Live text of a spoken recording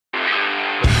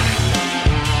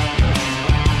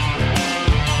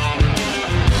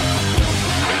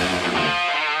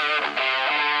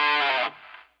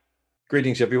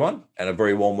Greetings, everyone, and a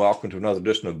very warm welcome to another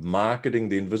edition of Marketing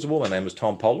the Invisible. My name is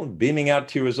Tom Poland, beaming out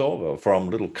to you as always from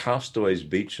little Castaways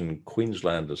Beach in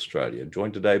Queensland, Australia.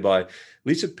 Joined today by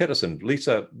Leisa Peterson.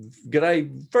 Leisa, g'day,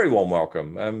 very warm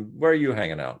welcome. Where are you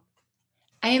hanging out?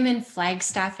 I am in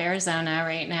Flagstaff, Arizona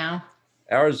right now.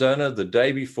 Arizona, the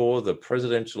day before the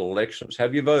presidential elections.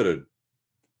 Have you voted?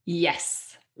 Yes.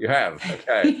 You have.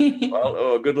 Okay.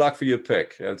 Well, good luck for your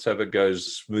pick. Let's hope it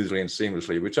goes smoothly and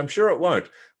seamlessly, which I'm sure it won't.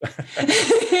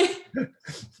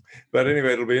 But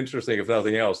anyway, it'll be interesting if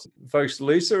nothing else. Folks,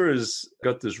 Leisa has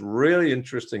got this really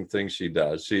interesting thing she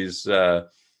does. She's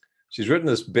written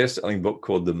this best-selling book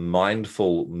called The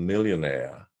Mindful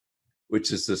Millionaire,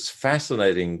 which is this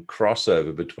fascinating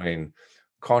crossover between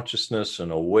consciousness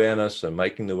and awareness and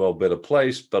making the world a better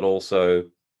place, but also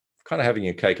kind of having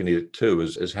your cake and eat it too,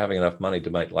 is having enough money to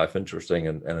make life interesting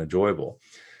and enjoyable.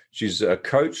 She's a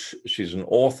coach, she's an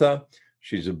author,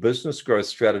 she's a business growth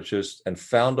strategist and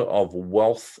founder of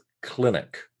Wealth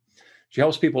Clinic. She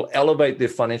helps people elevate their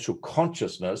financial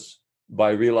consciousness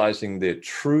by realizing their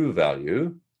true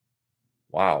value.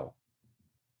 Wow,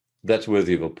 that's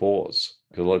worthy of applause,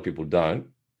 because a lot of people don't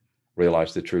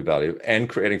realize their true value, and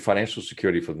creating financial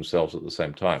security for themselves at the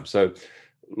same time. So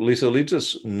Leisa, leads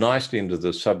us nicely into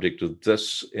the subject of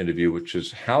this interview, which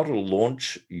is how to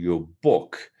launch your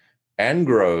book and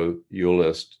grow your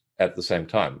list at the same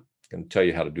time. I can tell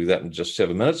you how to do that in just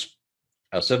 7 minutes.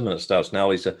 Our 7 minutes starts now,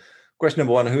 Leisa. Question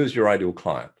number one, who is your ideal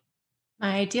client?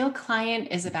 My ideal client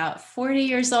is about 40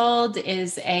 years old,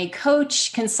 is a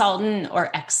coach, consultant,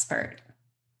 or expert.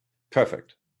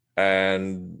 Perfect.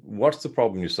 And what's the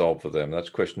problem you solve for them? That's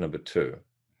question number two.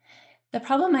 The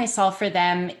problem I solve for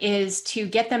them is to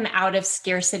get them out of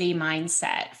scarcity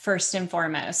mindset, first and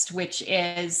foremost, which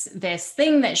is this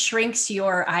thing that shrinks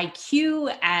your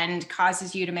IQ and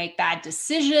causes you to make bad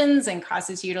decisions and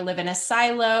causes you to live in a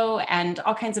silo and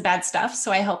all kinds of bad stuff.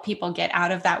 So I help people get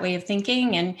out of that way of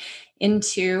thinking and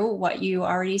into what you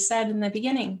already said in the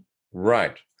beginning.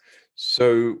 Right.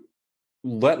 So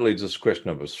that leads us to question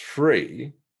number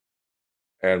three,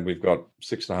 and we've got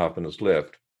 6.5 minutes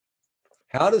left.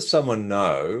 How does someone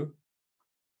know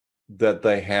that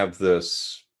they have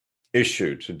this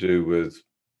issue to do with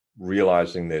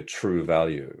realizing their true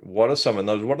value? What are some of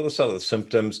those? What are some of the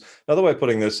symptoms? Another way of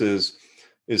putting this is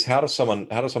how does someone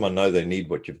know they need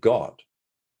what you've got?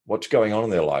 What's going on in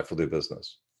their life or their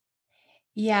business?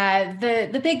 Yeah,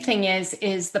 the big thing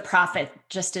is the profit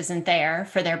just isn't there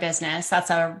for their business.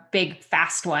 That's a big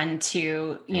fast one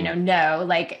to, know.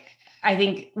 Like, I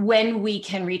think when we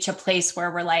can reach a place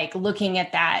where we're like looking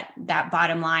at that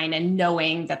bottom line and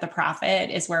knowing that the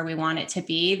profit is where we want it to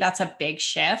be, that's a big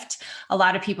shift. A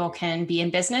lot of people can be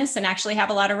in business and actually have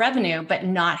a lot of revenue, but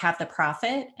not have the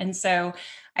profit. And so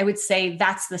I would say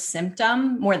that's the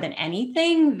symptom more than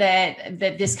anything that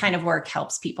this kind of work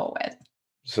helps people with.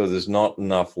 So there's not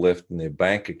enough left in their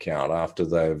bank account after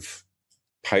they've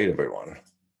paid everyone.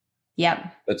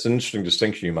 Yep. That's an interesting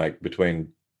distinction you make between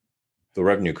the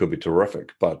revenue could be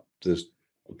terrific, but the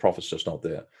profit's just not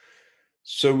there.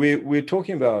 So we're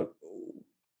talking about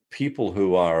people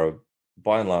who are,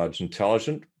 by and large,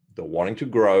 intelligent. They're wanting to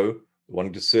grow, they're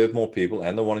wanting to serve more people,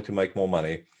 and they're wanting to make more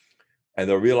money. And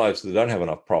they realize they don't have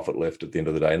enough profit left at the end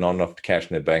of the day, not enough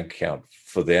cash in their bank account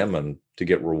for them and to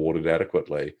get rewarded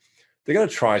adequately. They're going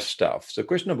to try stuff. So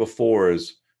question number four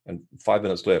is, and 5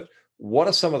 minutes left, what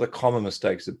are some of the common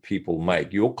mistakes that people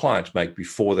make, your clients make,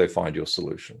 before they find your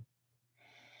solution?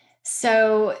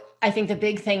 So I think the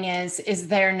big thing is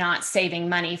they're not saving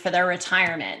money for their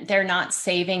retirement. They're not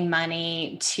saving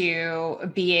money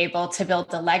to be able to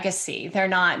build a legacy. They're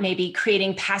not maybe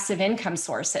creating passive income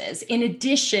sources in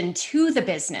addition to the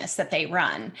business that they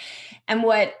run. And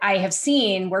what I have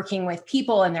seen working with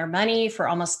people and their money for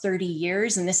almost 30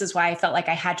 years, and this is why I felt like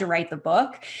I had to write the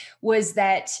book, was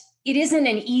that it isn't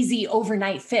an easy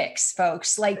overnight fix,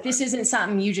 folks. Like, this isn't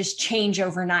something you just change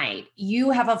overnight.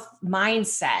 You have a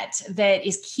mindset that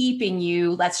is keeping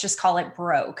you, let's just call it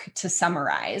broke, to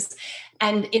summarize.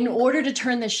 And in order to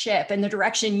turn the ship in the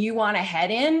direction you want to head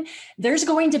in, there's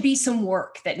going to be some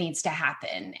work that needs to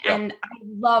happen. Yeah. And I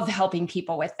love helping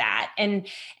people with that. And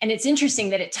it's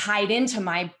interesting that it tied into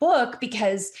my book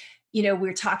because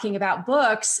we're talking about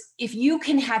books. If you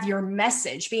can have your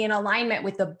message be in alignment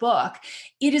with the book,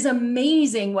 it is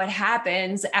amazing what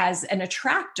happens as an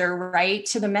attractor, right,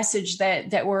 to the message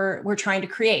that we're trying to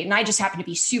create. And I just happen to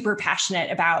be super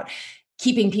passionate about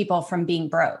keeping people from being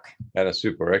broke. And a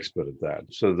super expert at that.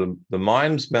 So the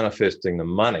mind's manifesting the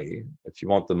money. If you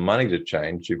want the money to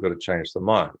change, you've got to change the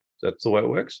mind. That's the way it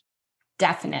works?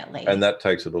 Definitely. And that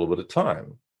takes a little bit of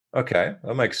time. Okay,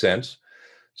 that makes sense.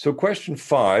 So question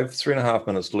 5, 3.5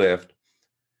 minutes left.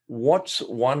 what's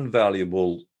one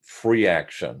valuable free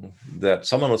action that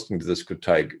someone listening to this could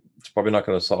take? It's probably not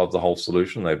going to solve the whole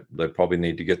solution. They probably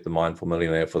need to get the Mindful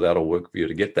Millionaire for that or work for you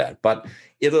to get that. But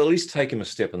it'll at least take them a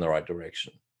step in the right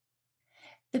direction.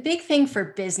 The big thing for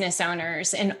business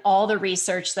owners and all the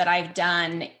research that I've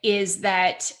done is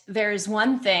that there's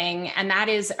one thing, and that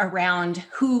is around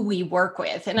who we work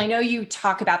with. And I know you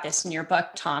talk about this in your book,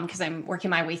 Tom, because I'm working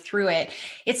my way through it.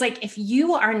 It's like, if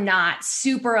you are not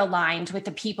super aligned with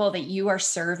the people that you are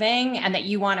serving and that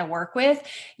you want to work with,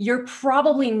 you're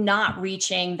probably not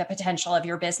reaching the potential of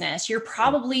your business.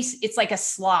 It's like a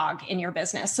slog in your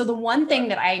business. So the one thing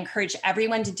that I encourage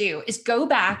everyone to do is go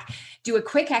back, do a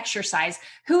quick exercise.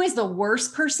 Who is the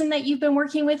worst person that you've been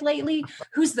working with lately?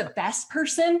 Who's the best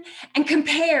person? And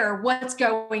compare what's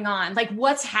going on, like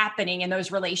what's happening in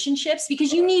those relationships,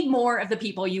 because you need more of the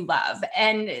people you love.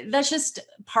 And that's just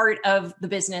part of the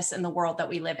business and the world that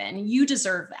we live in. You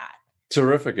deserve that.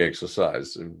 Terrific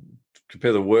exercise.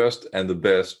 Compare the worst and the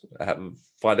best.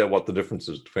 Find out what the difference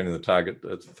is between the target.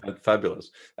 It's fabulous.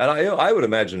 And I would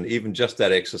imagine even just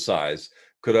that exercise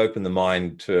could open the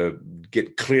mind to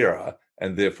get clearer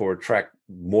and therefore attract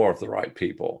more of the right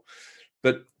people.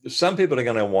 But some people are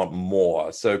going to want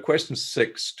more. So question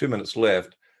 6, 2 minutes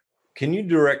left. Can you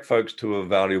direct folks to a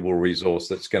valuable resource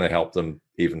that's going to help them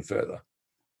even further?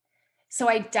 So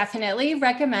I definitely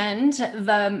recommend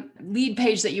the lead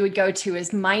page that you would go to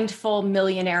is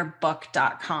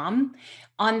mindfulmillionairebook.com.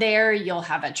 On there, you'll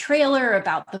have a trailer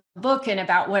about the book and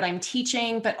about what I'm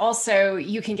teaching, but also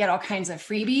you can get all kinds of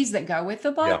freebies that go with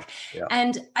the book. Yeah.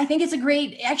 And I think it's a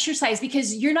great exercise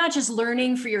because you're not just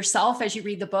learning for yourself as you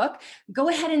read the book. Go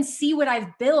ahead and see what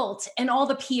I've built and all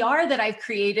the PR that I've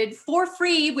created for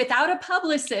free without a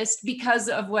publicist because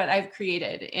of what I've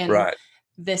created in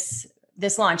this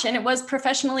launch. And it was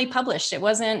professionally published. It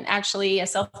wasn't actually a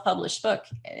self-published book,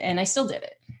 and I still did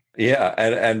it. Yeah,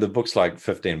 and the book's like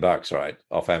 $15, right,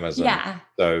 off Amazon. Yeah.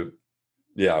 So,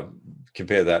 yeah,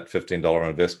 compare that $15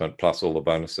 investment plus all the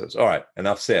bonuses. All right,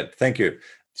 enough said. Thank you.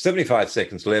 75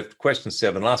 seconds left. Question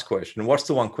 7, last question. What's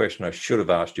the one question I should have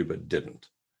asked you but didn't?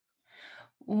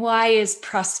 Why is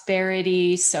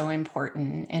prosperity so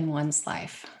important in one's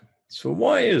life? So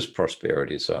why is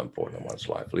prosperity so important in one's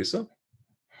life, Leisa?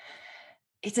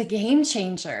 It's a game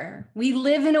changer. We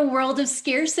live in a world of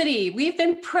scarcity. We've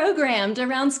been programmed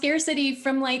around scarcity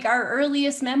from like our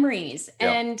earliest memories.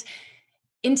 Yeah. And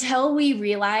until we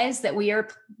realize that we are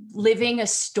living a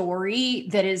story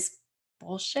that is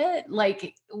bullshit,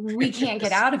 like we can't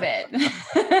get out of it.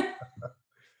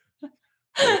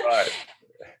 Right.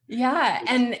 Yeah.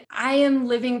 And I am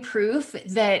living proof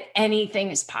that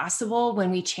anything is possible when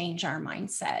we change our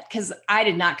mindset. Because I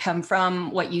did not come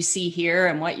from what you see here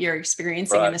and what you're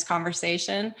experiencing in this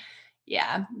conversation.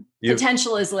 Yeah.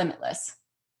 Potential is limitless.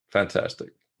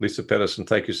 Fantastic. Leisa Peterson,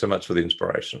 thank you so much for the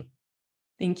inspiration.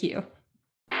 Thank you.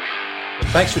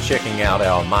 Thanks for checking out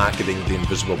our Marketing the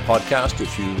Invisible podcast.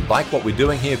 If you like what we're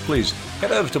doing here, please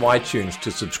head over to iTunes to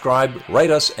subscribe,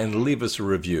 rate us, and leave us a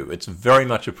review. It's very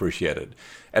much appreciated.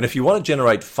 And if you want to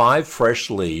generate 5 fresh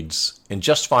leads in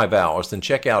just 5 hours, then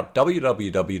check out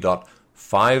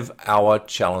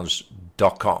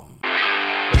www.5hourchallenge.com.